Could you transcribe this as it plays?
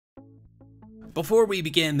Before we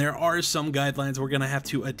begin, there are some guidelines we're going to have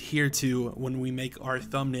to adhere to when we make our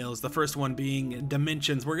thumbnails. The first one being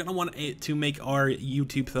dimensions. We're going to want to make our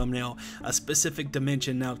YouTube thumbnail a specific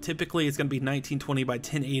dimension. Now, typically it's going to be 1920 by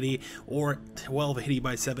 1080 or 1280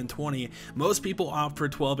 by 720. Most people opt for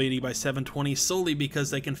 1280 by 720 solely because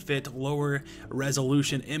they can fit lower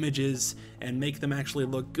resolution images and make them actually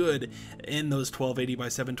look good in those 1280 by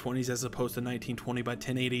 720s as opposed to 1920 by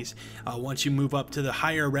 1080s. Once you move up to the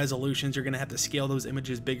higher resolutions, you're going to have to scale those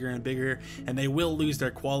images bigger and bigger, and they will lose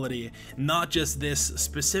their quality. Not just this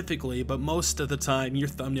specifically, but most of the time your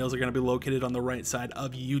thumbnails are going to be located on the right side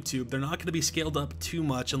of YouTube. They're not going to be scaled up too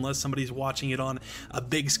much unless somebody's watching it on a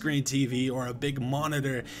big screen TV or a big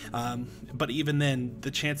monitor, but even then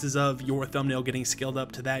the chances of your thumbnail getting scaled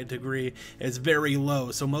up to that degree is very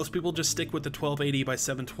low. So most people just stick with the 1280 by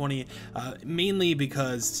 720, mainly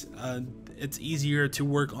because it's easier to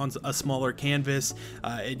work on a smaller canvas.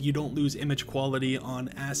 You don't lose image quality on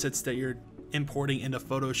assets that you're importing into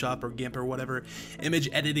Photoshop or GIMP or whatever image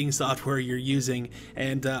editing software you're using.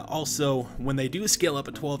 And also, when they do scale up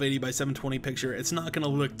a 1280 by 720 picture, it's not going to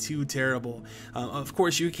look too terrible. Of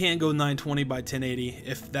course, you can go 920 by 1080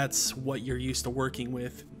 if that's what you're used to working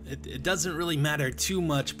with. It doesn't really matter too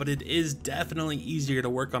much, but it is definitely easier to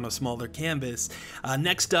work on a smaller canvas.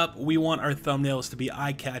 Next up, we want our thumbnails to be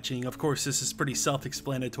eye-catching. Of course, this is pretty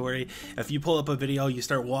self-explanatory. If you pull up a video, you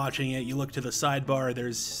start watching it, you look to the sidebar,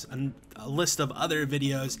 there's a list of other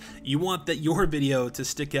videos. You want your video to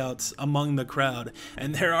stick out among the crowd,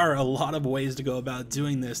 and there are a lot of ways to go about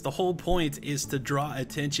doing this. The whole point is to draw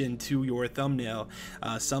attention to your thumbnail.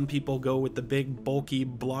 Some people go with the big, bulky,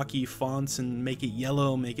 blocky fonts and make it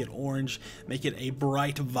yellow, make it orange, make it a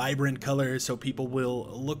bright, vibrant color so people will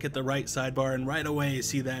look at the right sidebar and right away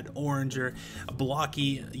see that orange or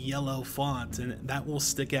blocky yellow font, and that will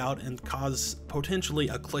stick out and cause potentially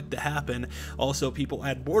a click to happen. Also, people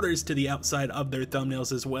add borders to the outside of their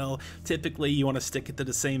thumbnails as well. Typically, you want to stick it to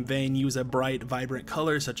the same vein, use a bright, vibrant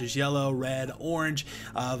color such as yellow, red, orange,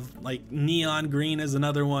 like neon green is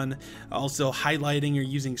another one. Also, highlighting or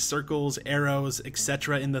using circles, arrows,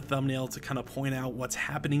 etc. in the thumbnail to kind of point out what's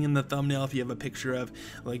happening in the thumbnail. If you have a picture of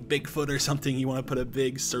like Bigfoot or something, you want to put a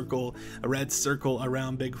big circle, a red circle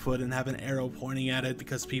around Bigfoot and have an arrow pointing at it,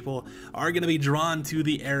 because people are going to be drawn to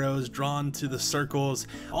the arrows, drawn to the circles.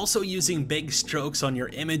 Also, using big strokes on your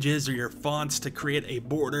images or your fonts to create a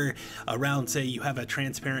border around, say you have a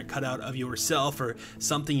transparent cutout of yourself or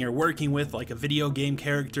something you're working with, like a video game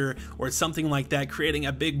character or something like that, creating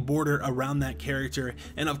a big border around that character.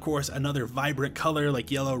 And of course, another vibrant color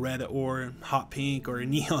like yellow, red, or hot pink or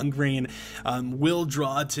neon green will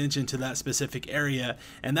draw attention to that specific area.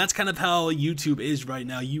 And that's kind of how YouTube is right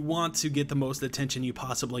now. You want to get the most attention you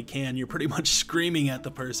possibly can. You're pretty much screaming at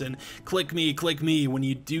the person, click me, click me. When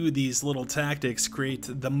you do these little tactics, create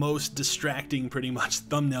the most distracting, pretty much,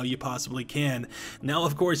 thumbnail you possibly can. Now,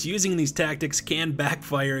 of course, using these tactics can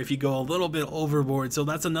backfire if you go a little bit overboard. So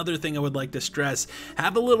that's another thing I would like to stress.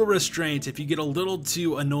 Have a little restraint. If you get a little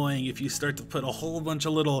too annoying, if you start to put a whole bunch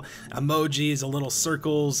of little emojis, a little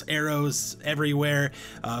circles, arrows everywhere,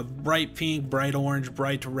 bright pink, bright orange,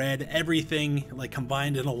 bright red, everything like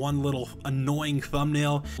combined in a one little annoying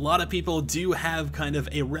thumbnail. A lot of people do have kind of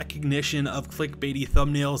a recognition of clickbaity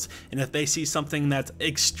thumbnails, and if they see something that's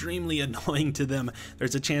extremely annoying to them,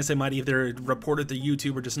 there's a chance they might either report it to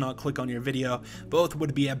YouTube or just not click on your video. Both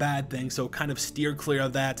would be a bad thing, so kind of steer clear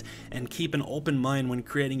of that and keep an open mind when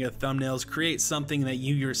creating your thumbnails. Create something that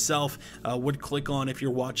you yourself would click on if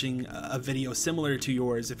you're watching a video similar to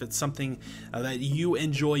yours. If it's something that you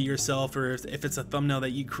enjoy yourself, or if it's a thumbnail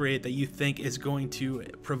that you create that you think is going to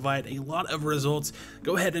provide a lot of results,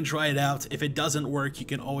 go ahead and try it out. If it doesn't work, you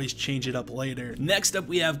can always change it up later. Next up,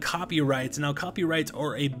 we have copyrights. Now, copyrights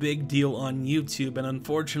are a big deal on YouTube, and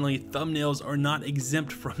unfortunately, thumbnails are not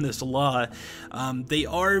exempt from this law. They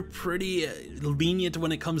are pretty lenient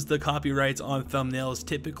when it comes to copyrights on thumbnails.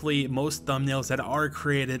 Typically, most thumbnails that are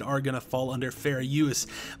created are going to fall under fair use,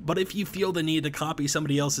 but if you feel the need to copy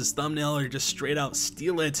somebody else's thumbnail or just straight out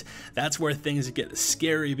steal it, that's where things get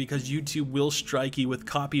scary, because YouTube will strike you with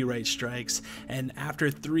copyright strikes, and after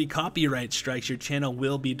 3 copyright strikes, your channel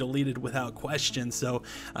will be deleted without question. So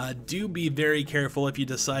do be very careful if you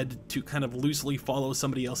decide to kind of loosely follow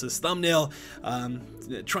somebody else's thumbnail.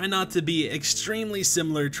 Try not to be extremely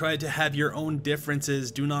similar. Try to have your own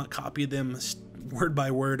differences. Do not copy them word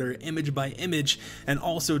by word or image by image, and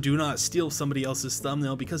also do not steal somebody else's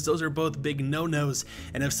thumbnail, because those are both big no-nos.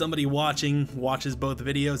 And if somebody watches both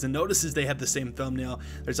videos and notices they have the same thumbnail,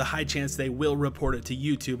 there's a high chance they will report it to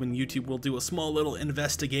YouTube, and YouTube will do a small little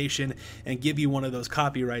investigation and give you one of those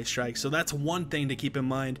copyright strikes. So that's one thing to keep in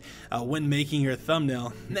mind when making your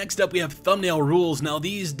thumbnail. Next up, we have thumbnail rules. Now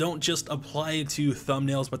these don't just apply to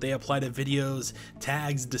thumbnails, but they apply to videos,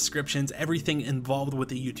 tags, descriptions, everything involved with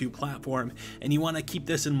the YouTube platform. And you want to keep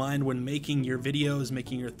this in mind when making your videos,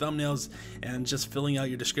 making your thumbnails, and just filling out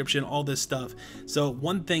your description, all this stuff. So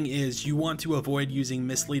one thing is, you want to avoid using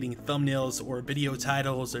misleading thumbnails or video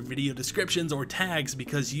titles or video descriptions or tags,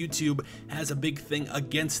 because YouTube has a big thing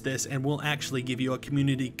against this and will actually give you a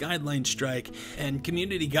community guideline strike. And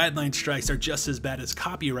community guideline strikes are just as bad as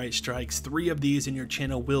copyright strikes. 3 of these in your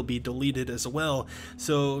channel will be deleted as well.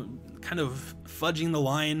 So kind of fudging the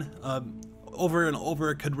line over and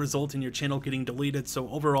over could result in your channel getting deleted, so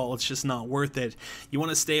overall it's just not worth it. You want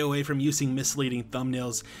to stay away from using misleading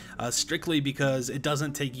thumbnails, strictly because it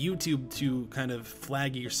doesn't take YouTube to kind of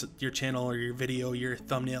flag your channel or your video, your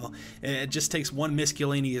thumbnail. It just takes one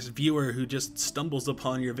miscellaneous viewer who just stumbles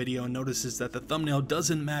upon your video and notices that the thumbnail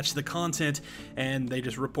doesn't match the content, and they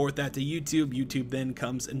just report that to YouTube. YouTube then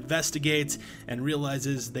comes, investigates, and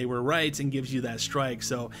realizes they were right and gives you that strike.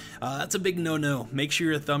 So that's a big no-no. Make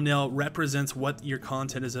sure your thumbnail represents what your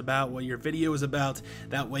content is about, what your video is about.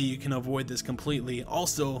 That way you can avoid this completely.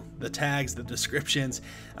 Also, the tags, the descriptions,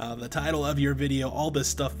 the title of your video, all this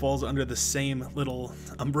stuff falls under the same little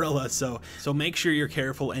umbrella. So make sure you're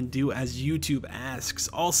careful and do as YouTube asks.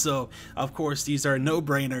 Also, of course, these are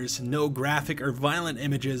no-brainers. No graphic or violent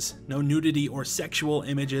images, no nudity or sexual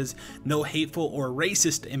images, no hateful or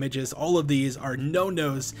racist images. All of these are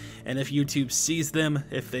no-nos, and if YouTube sees them,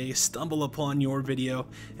 if they stumble upon your video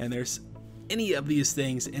and there's any of these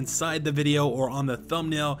things inside the video or on the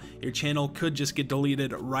thumbnail, your channel could just get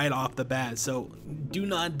deleted right off the bat. So do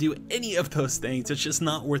not do any of those things. It's just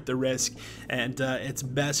not worth the risk, and it's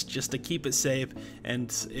best just to keep it safe.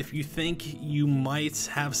 And if you think you might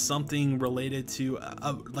have something related to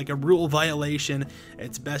like a rule violation,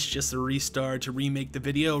 it's best just to restart, to remake the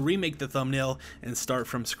video, remake the thumbnail, and start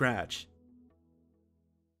from scratch.